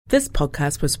This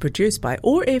podcast was produced by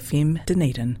OAR FM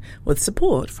Dunedin with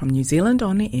support from New Zealand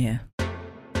On the Air.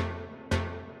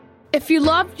 If you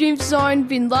love Youth Zone,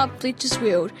 then love Fletcher's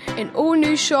World, an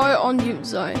all-new show on Youth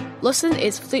Zone. Listen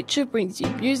as Fletcher brings you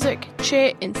music,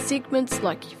 chat and segments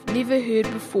like you've never heard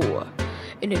before.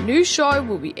 And a new show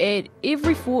will be aired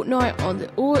every fortnight on the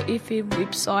OAR FM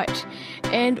website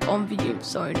and on the Youth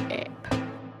Zone app.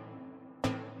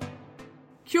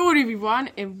 Kia ora everyone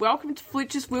and welcome to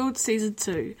Fletcher's World Season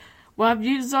 2, one of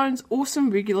Youth Zone's awesome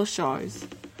regular shows.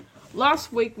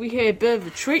 Last week we had a bit of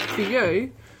a treat for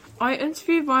you. I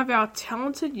interviewed one of our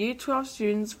talented Year 12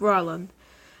 students, Rylan.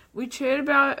 We chatted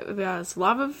about his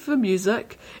love for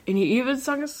music, and he even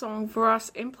sung a song for us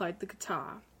and played the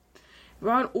guitar.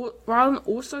 Rylan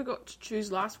also got to choose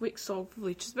last week's song for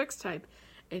Fletcher's mixtape,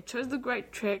 and chose the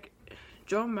great track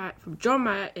from John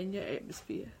Mayer, In Your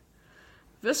Atmosphere.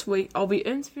 This week I'll be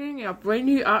interviewing our brand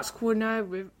new arts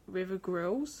coordinator, Reva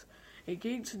and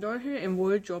getting to know her and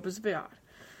what her job is about.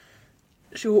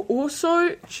 She will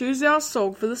also choose our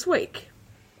song for this week.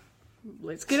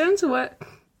 Let's get into it.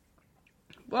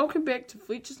 Welcome back to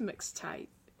Fletcher's Mixtape.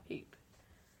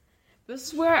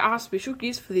 This is where I ask special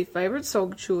guests for their favourite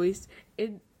song choice,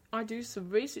 and I do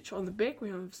some research on the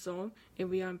background of the song,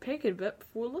 and we unpack it a bit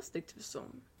before listening to the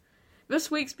song. This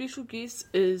week's special guest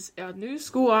is our new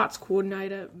school arts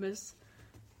coordinator,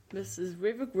 Mrs.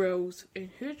 Reva, and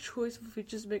her choice for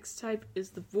Fletcher's Mixtape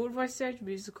is the Broadway stage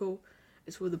musical.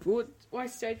 It's for the Broadway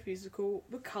stage musical,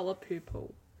 The Colour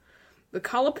Purple. The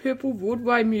Colour Purple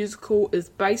Broadway musical is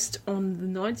based on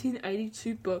the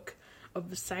 1982 book of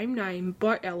the same name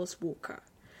by Alice Walker.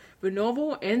 The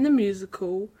novel and the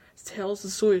musical tells the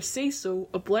story of Cecil,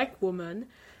 a black woman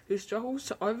who struggles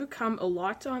to overcome a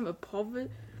lifetime of poverty,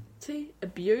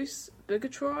 abuse,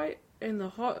 bigotry, and the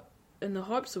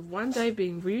hopes of one day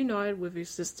being reunited with her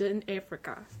sister in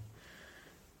Africa.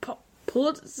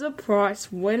 Pulitzer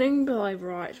Prize winning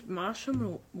playwright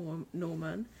Marsha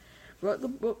Norman wrote the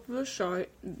book for the show,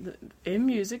 and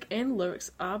music and lyrics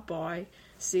are by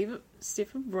Stephen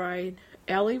Brain,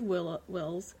 Ellie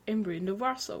Wills, and Brenda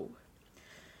Russell.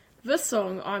 This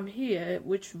song, I'm Here,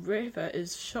 which Reva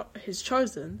has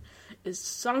chosen, is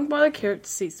sung by the character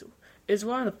Cecil. It is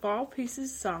one of the final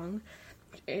pieces sung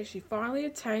as she finally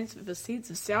attains the sense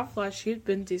of self-love she had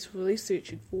been desperately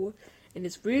searching for, and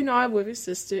is reunited with her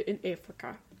sister in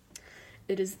Africa.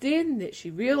 It is then that she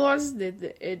realises that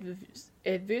the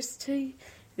adversity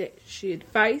that she had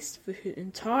faced for her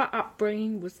entire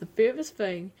upbringing was the furthest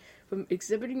thing from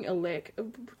exhibiting a lack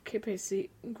of capacity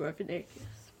and growth in accuracy.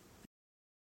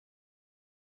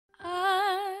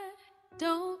 I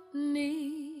don't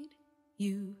need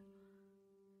you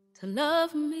to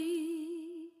love me.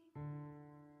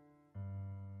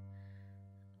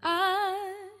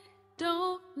 I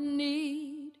don't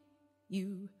need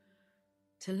you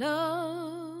to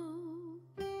love.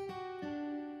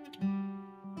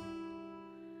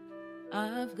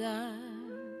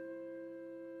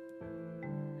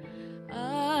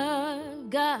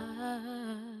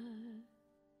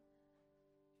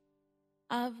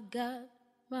 I've got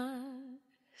my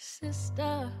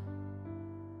sister.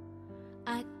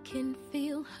 I can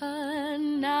feel her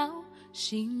now.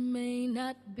 She may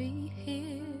not be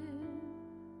here,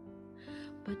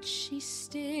 but she's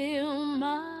still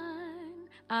mine,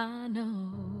 I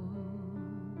know.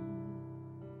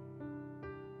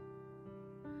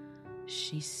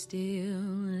 She still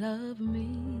loves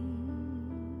me.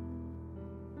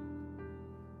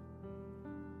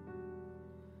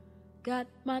 Got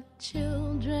my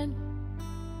children,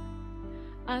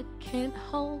 I can't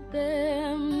hold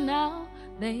them now.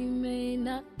 They may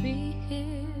not be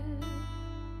here,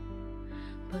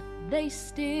 but they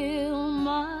still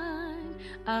mine,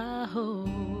 I hope.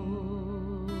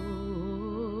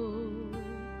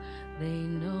 They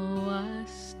know I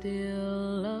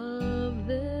still love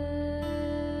them.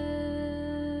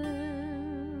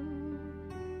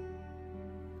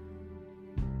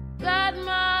 Got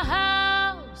my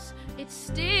house, it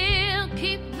still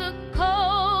keeps the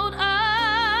cold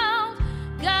out.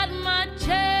 Got my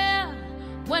chair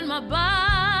when my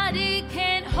body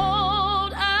can't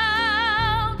hold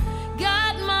out.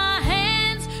 Got my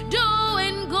hands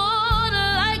doing good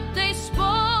like they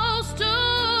supposed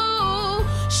to.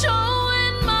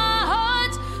 Showing my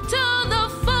heart to the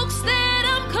folks that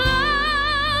I'm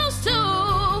close to.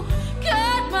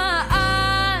 Got my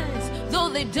eyes, though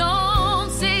they don't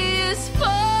see as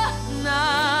far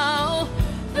now.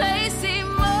 They see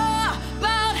more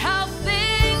about how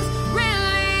things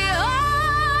really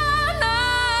are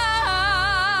now.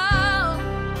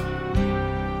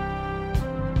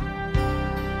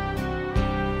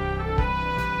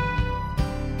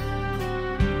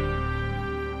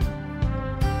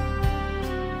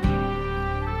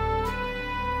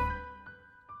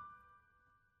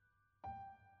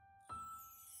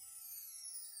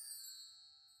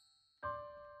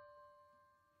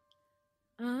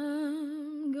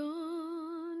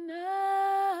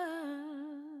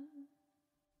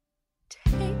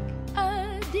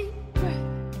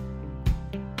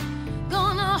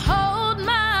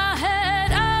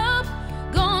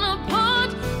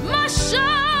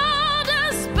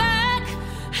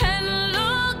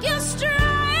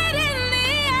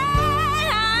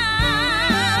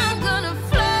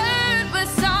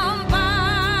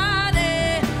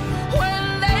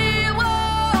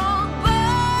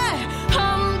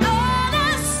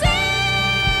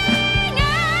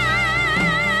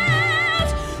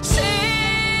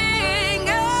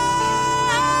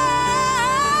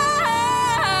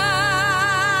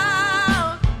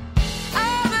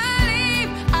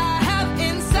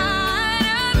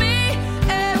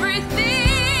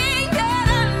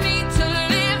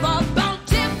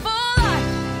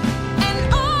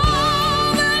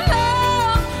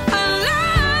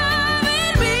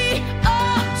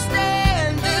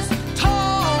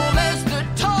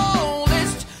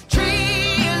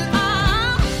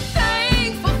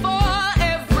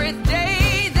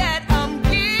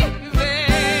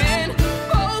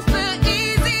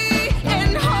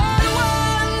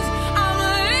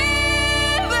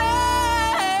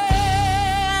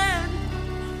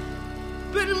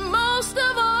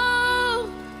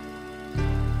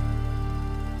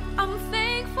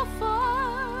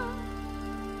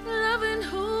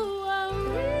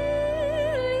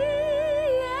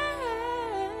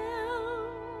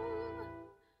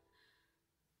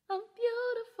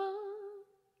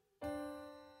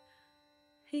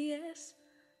 yes,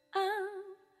 I'm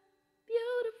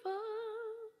beautiful.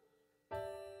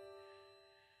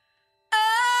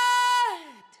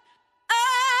 And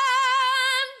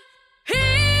I'm here.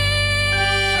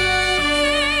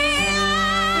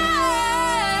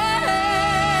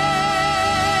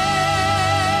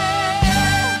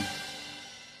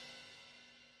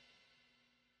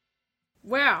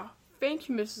 Wow, thank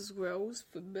you, Mrs. Wells,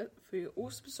 for your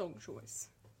awesome song choice.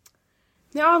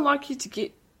 Now I'd like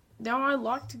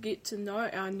to get to know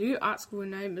our new art school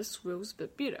name, Mrs. Wells, a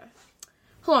bit better.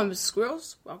 Hello, Mrs.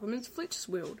 Wells. Welcome into Fletcher's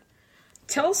World.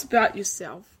 Tell us about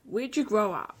yourself. Where'd you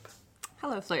grow up?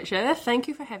 Hello, Fletcher. Thank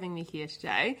you for having me here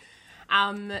today.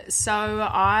 So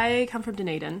I come from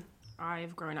Dunedin.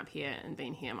 I've grown up here and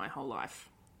been here my whole life.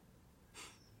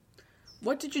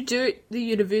 What did you do at the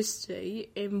university,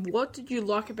 and what did you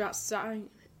like about studying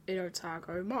at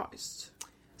Otago most?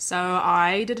 So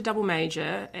I did a double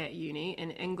major at uni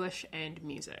in English and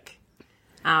music.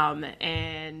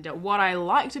 And what I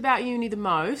liked about uni the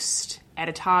most at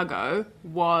Otago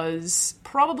was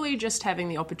probably just having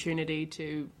the opportunity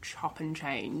to chop and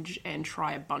change and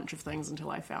try a bunch of things until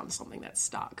I found something that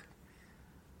stuck.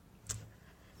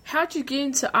 How did you get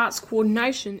into arts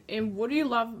coordination, and what do you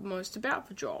love most about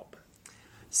the job?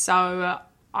 So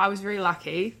I was very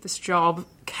lucky. This job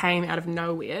came out of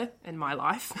nowhere in my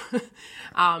life.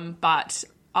 But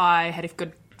I had a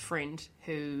good friend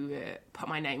who put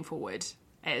my name forward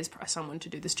as someone to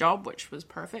do this job, which was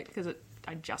perfect because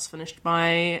I just finished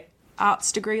my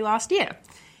arts degree last year.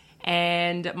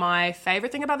 And my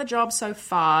favourite thing about the job so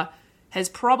far has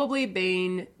probably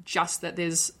been just that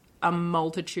there's a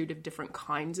multitude of different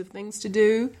kinds of things to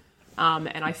do.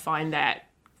 And I find that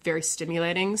very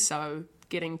stimulating. So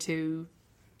getting to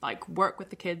work with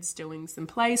the kids, doing some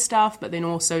play stuff, but then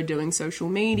also doing social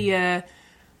media,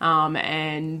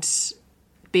 and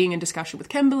being in discussion with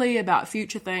Kimberly about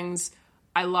future things.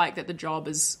 I like that the job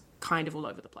is kind of all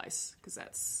over the place because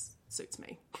that suits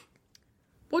me.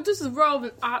 What does the role of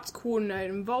an arts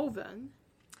coordinator involve in?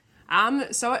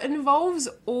 So it involves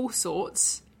all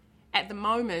sorts. At the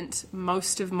moment,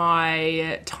 most of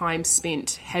my time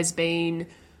spent has been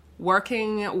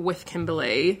working with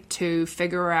Kimberly to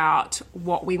figure out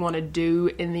what we want to do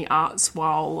in the arts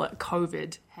while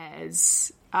COVID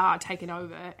has taken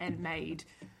over and made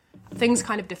things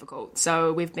kind of difficult.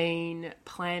 So we've been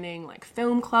planning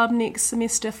film club next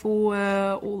semester for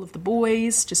all of the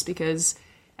boys, just because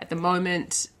at the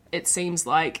moment it seems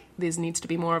like there needs to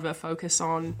be more of a focus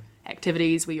on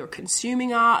activities where you're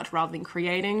consuming art rather than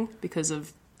creating because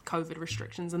of COVID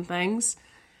restrictions and things.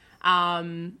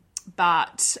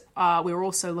 But we're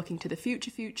also looking to the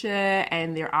future,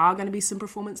 and there are going to be some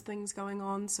performance things going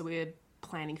on. So we're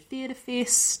planning Theatre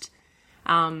Fest.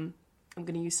 I'm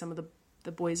going to use some of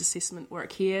the boys' assessment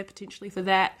work here potentially for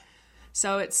that.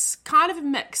 So it's kind of a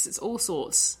mix. It's all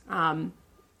sorts.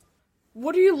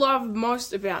 What do you love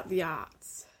most about the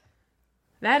arts?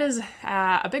 That is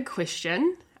a big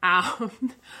question. What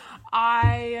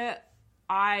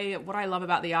I love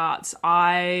about the arts,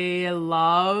 I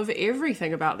love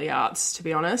everything about the arts, to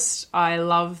be honest. I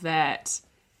love that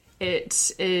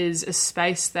it is a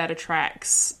space that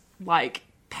attracts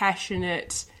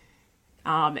passionate,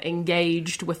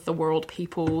 engaged with the world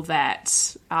people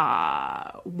that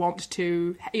want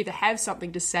to either have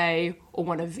something to say or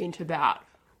want to vent about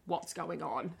what's going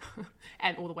on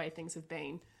and all the way things have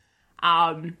been.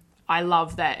 I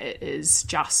love that it is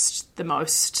just the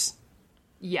most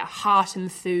heart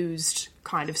enthused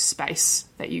kind of space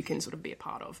that you can sort of be a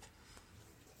part of.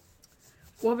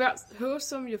 What about, who are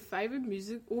some of your favourite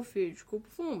music or theatrical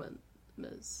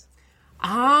performers?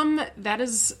 That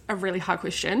is a really hard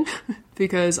question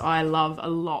because I love a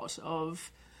lot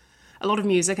of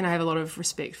music, and I have a lot of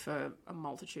respect for a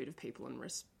multitude of people in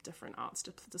different arts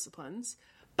disciplines.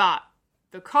 But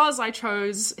because I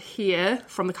chose here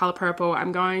from The Colour Purple,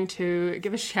 I'm going to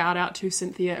give a shout out to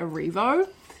Cynthia Erivo.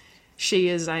 She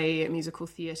is a musical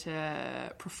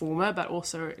theatre performer, but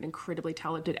also an incredibly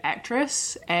talented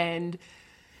actress. And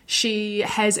she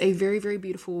has a very, very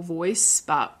beautiful voice,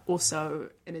 but also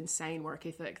an insane work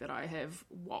ethic that I have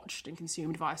watched and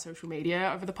consumed via social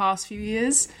media over the past few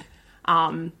years.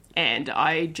 And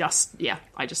I just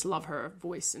love her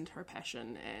voice and her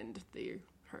passion and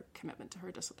her commitment to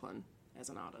her discipline as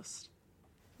an artist.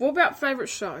 What about favourite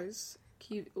shows?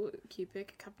 Can you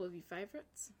pick a couple of your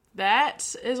favourites?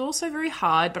 That is also very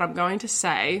hard, but I'm going to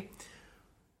say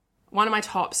one of my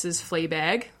tops is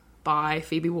Fleabag by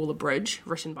Phoebe Waller-Bridge,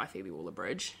 written by Phoebe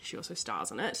Waller-Bridge. She also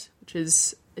stars in it, which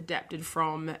is adapted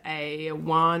from a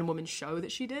one-woman show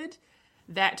that she did.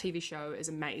 That TV show is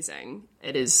amazing.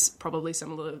 It is probably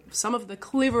some of the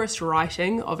cleverest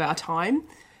writing of our time.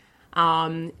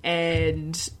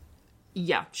 And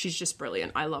yeah, she's just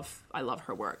brilliant. I love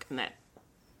her work, and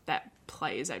that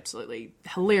play is absolutely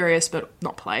hilarious, but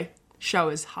not play. Show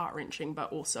is heart-wrenching,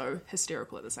 but also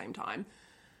hysterical at the same time.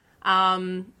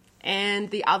 And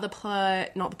the other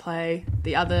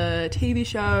the other TV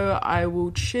show I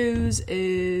will choose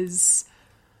is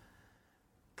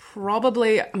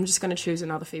probably, I'm just going to choose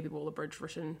another Phoebe Waller-Bridge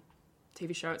written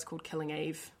TV show. It's called Killing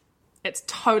Eve. It's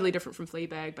totally different from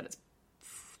Fleabag, but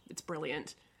it's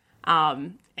brilliant.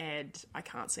 And I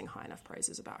can't sing high enough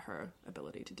praises about her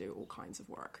ability to do all kinds of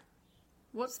work.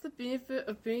 What's the benefit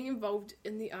of being involved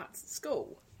in the arts at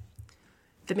school?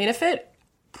 The benefit,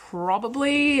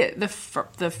 probably the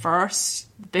first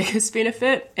biggest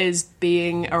benefit is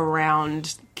being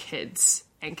around kids,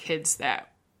 and kids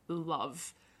that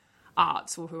love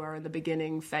arts or who are in the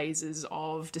beginning phases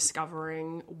of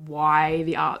discovering why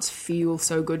the arts feel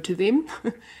so good to them.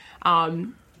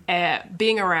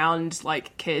 Being around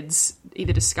like kids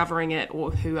either discovering it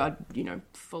or who are,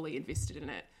 fully invested in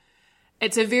it.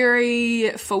 It's a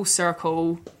very full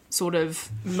circle sort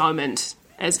of moment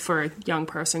as for a young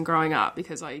person growing up,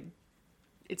 because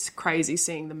it's crazy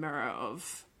seeing the mirror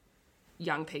of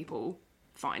young people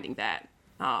finding that.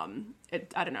 I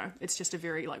don't know. It's just a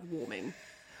very like warming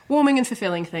and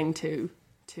fulfilling thing to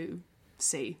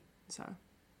see. So,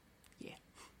 yeah.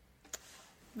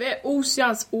 That all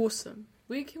sounds awesome.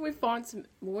 Where can we find some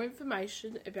more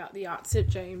information about the arts at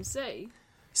JMC?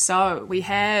 So we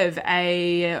have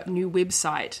a new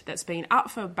website that's been up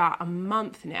for about a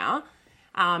month now.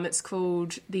 It's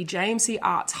called the JMC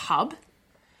Arts Hub.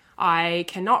 I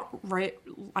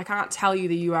can't tell you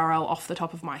the URL off the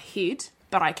top of my head,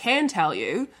 but I can tell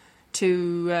you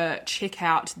to check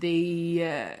out the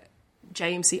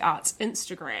JMC Arts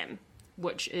Instagram,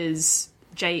 which is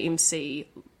JMC_arts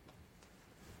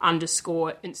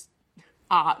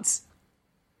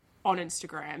on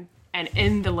Instagram, and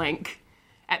in the link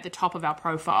at the top of our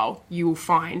profile, you will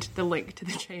find the link to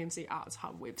the JMC Arts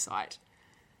Hub website.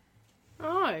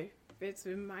 Oh, that's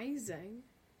amazing.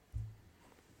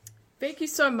 Thank you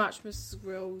so much, Mrs.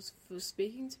 Grills, for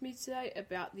speaking to me today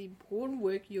about the important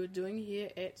work you're doing here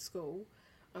at school.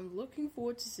 I'm looking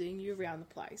forward to seeing you around the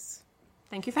place.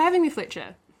 Thank you for having me,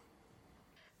 Fletcher.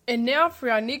 And now for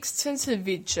our next Tintin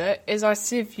adventure. As I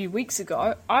said a few weeks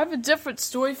ago, I have a different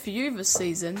story for you this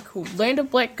season called Land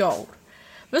of Black Gold.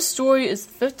 This story is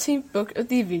the 15th book of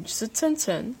the Adventures of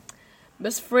Tintin.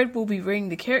 Miss Fred will be reading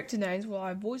the character names while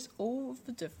I voice all of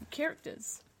the different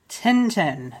characters.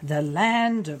 Tintin, the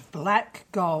Land of Black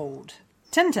Gold.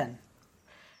 Tintin.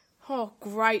 Oh,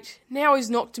 great. Now he's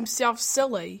knocked himself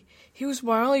silly. He was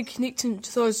my only connection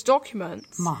to those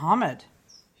documents. Muhammad.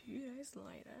 A few days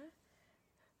later.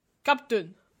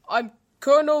 Captain, I'm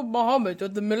Colonel Muhammad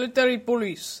of the military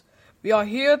police. We are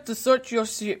here to search your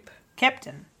ship.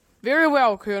 Captain. Very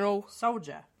well, Colonel.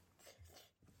 Soldier.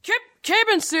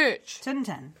 Cabin search.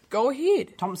 Tintin. Go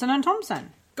ahead. Thompson and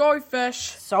Thompson. Go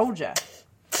fish. Soldier.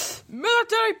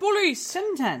 Military police.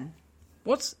 Tintin.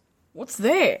 What's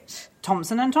that?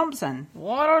 Thompson and Thompson.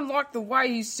 Well, I don't like the way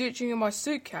he's searching in my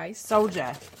suitcase.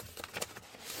 Soldier.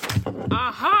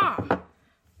 Aha!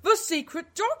 The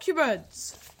secret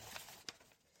documents.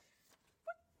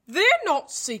 They're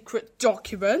not secret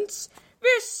documents.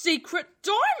 They're secret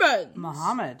diamonds.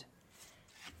 Muhammad.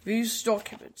 These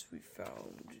documents we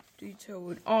found detail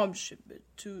an arms shipment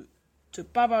to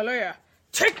Babalea.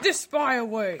 Take this spy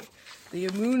away. The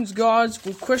Amun's guards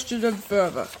will question them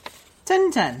further.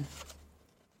 Tintin.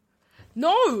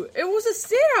 No, it was a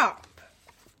setup.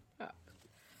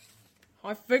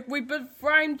 I think we've been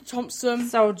framed, Thompson.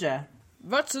 Soldier.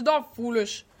 That's enough,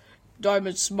 foolish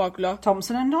diamond smuggler.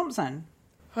 Thompson and Thompson.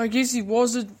 I guess he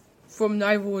wasn't from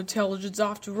naval intelligence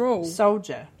after all.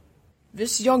 Soldier.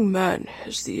 This young man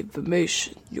has the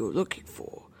information you're looking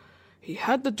for. He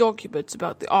had the documents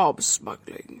about the arms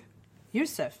smuggling.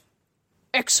 Yusuf.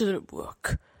 Excellent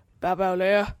work,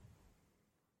 Babalea.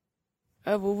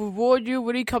 I will reward you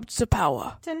when he comes to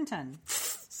power. Tintin.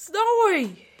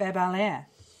 Snowy! Babalea.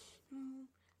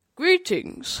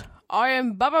 Greetings, I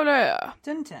am Babalea.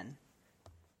 Tintin.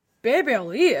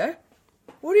 Babalea?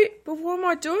 What am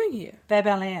I doing here?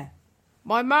 Babalea.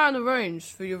 My man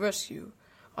arranged for your rescue.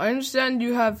 I understand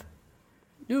you have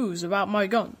news about my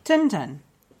gun. Tintin.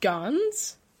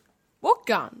 Guns? What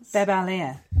guns?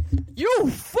 Babalea. You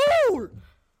fool!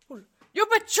 You've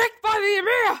been tricked by the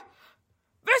Emir!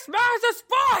 This man's a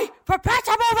spy! Prepare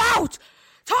to move out!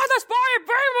 Tie the spy and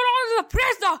bring him on to the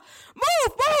prisoner!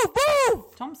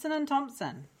 Move! Thompson and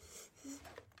Thompson.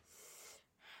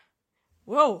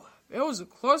 Well, it was a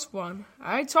close one,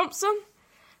 eh, Thompson?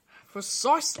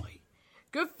 Precisely.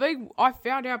 Good thing I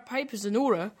found our papers in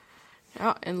order.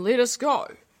 out and let us go.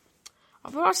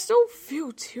 But I still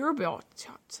feel terrible.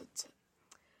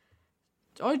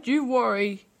 Don't you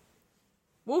worry.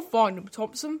 We'll find him,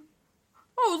 Thompson.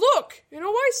 Oh, look, an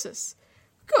oasis.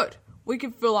 Good, we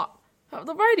can fill up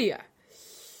the radio.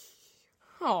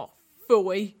 Oh,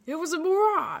 phooey, it was a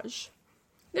mirage.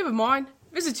 Never mind,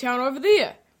 there's a town over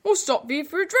there. We'll stop there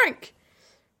for a drink.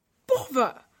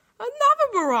 Bother, another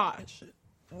mirage.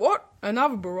 What,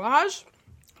 another mirage?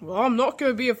 Well, I'm not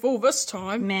going to be a fool this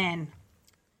time. Man.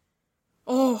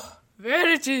 Oh, there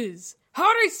it is.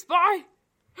 Hurry, spy.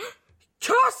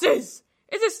 Curses!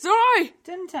 It's a spy!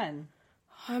 Tintin.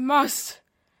 I must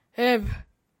have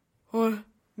one.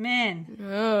 Man.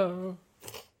 Oh,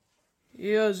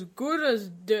 he as good as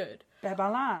dead.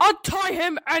 Babala. Untie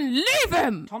him and leave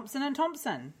him! Thompson and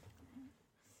Thompson.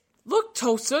 Look,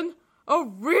 Tolson, a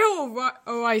real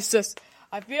oasis.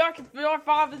 I feel I can feel my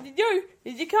father than you.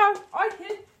 Here you come. I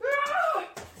can. Ah!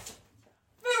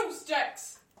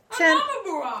 Fiddlesticks! Another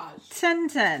mirage!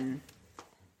 Tintin.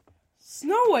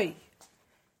 Snowy!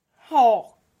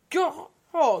 Oh, God.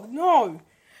 Oh, no.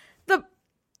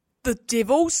 The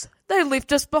devils, they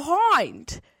left us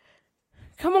behind.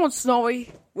 Come on,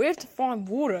 Snowy. We have to find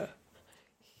water.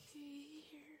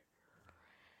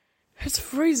 It's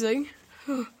freezing.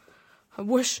 I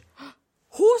wish...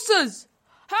 Horses!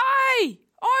 Hey!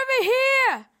 Over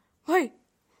here! Wait,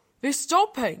 they're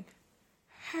stopping.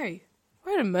 Hey,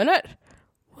 wait a minute.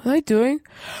 What are they doing?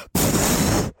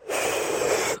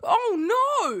 Oh,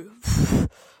 no!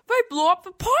 They blew up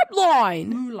the pipeline!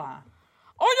 Moolah.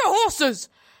 On your horses!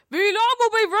 The alarm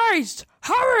will be raised!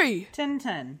 Hurry!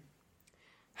 Tintin.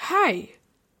 Hey,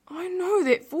 I know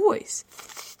that voice.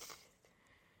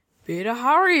 Better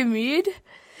hurry, Ahmed.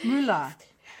 Moolah.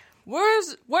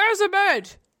 Where's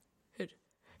Ahmed?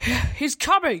 He's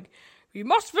coming. We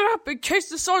must split up in case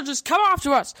the soldiers come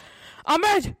after us.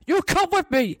 Ahmed, you'll come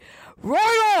with me.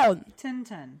 Right on!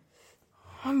 Tintin.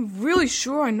 I'm really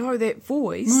sure I know that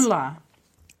voice. Moolah.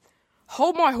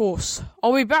 Hold my horse.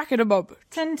 I'll be back in a moment.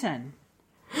 Tintin.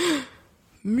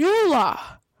 Mueller!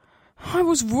 I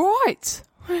was right.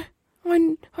 I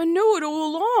knew it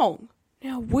all along.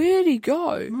 Now where'd he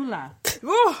go? Moolah.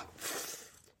 Oh!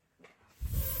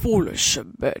 Foolish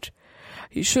Ahmed.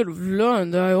 You should have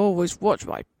learned that I always watch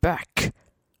my back.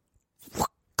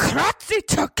 Kratzy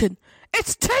Tucken!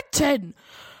 It's Tintin!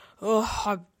 Oh,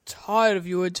 I'm tired of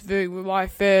you interfering with my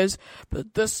affairs,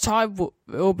 but this time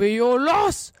will be your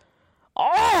loss.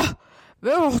 Ah!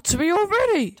 They're on to me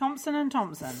already. Thompson and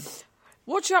Thompson.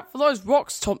 Watch out for those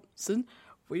rocks, Thompson.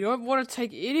 We don't want to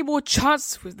take any more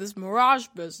chances with this mirage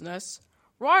business.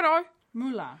 Righto.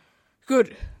 Moolah.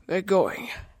 Good, they're going.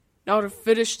 Now to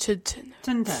finish Tintin.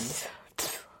 Tintin.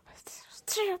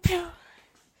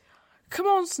 Come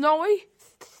on, Snowy.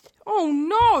 Oh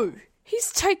no,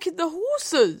 he's taken the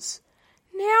horses.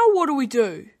 Now what do we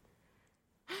do?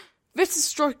 That's a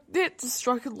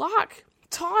stroke of luck.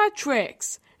 Tire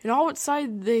tracks. And I would say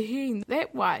they're heading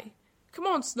that way. Come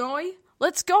on, Snowy,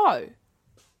 let's go.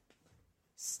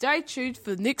 Stay tuned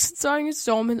for the next exciting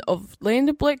installment of Land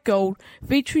of Black Gold,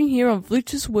 featuring here on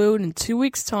Fletcher's World in 2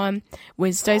 weeks' time,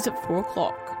 Wednesdays at 4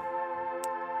 o'clock.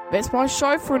 That's my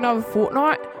show for another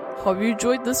fortnight. Hope you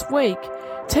enjoyed this week.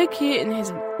 Take care and have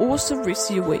an awesome rest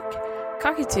of your week.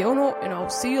 Ka kite ono, and I'll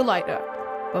see you later.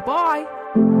 Bye-bye.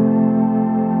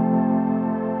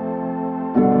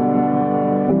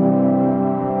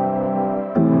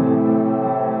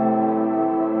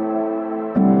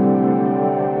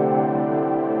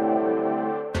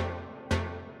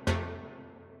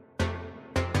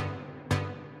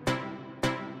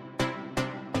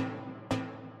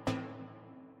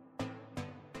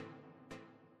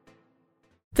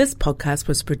 This podcast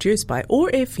was produced by OAR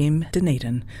FM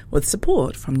Dunedin with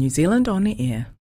support from New Zealand On the Air.